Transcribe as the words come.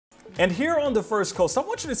And here on the First Coast, I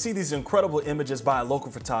want you to see these incredible images by a local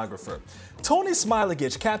photographer. Toni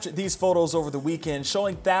Smailagic captured these photos over the weekend,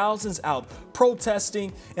 showing thousands out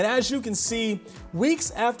protesting. And as you can see,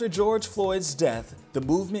 weeks after George Floyd's death, the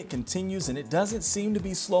movement continues and it doesn't seem to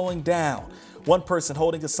be slowing down. One person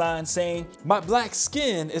holding a sign saying, "My black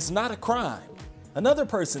skin is not a crime." Another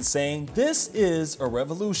person saying, "This is a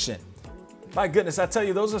revolution." My goodness, I tell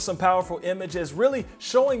you, those are some powerful images, really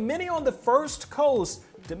showing many on the First Coast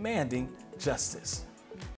demanding justice.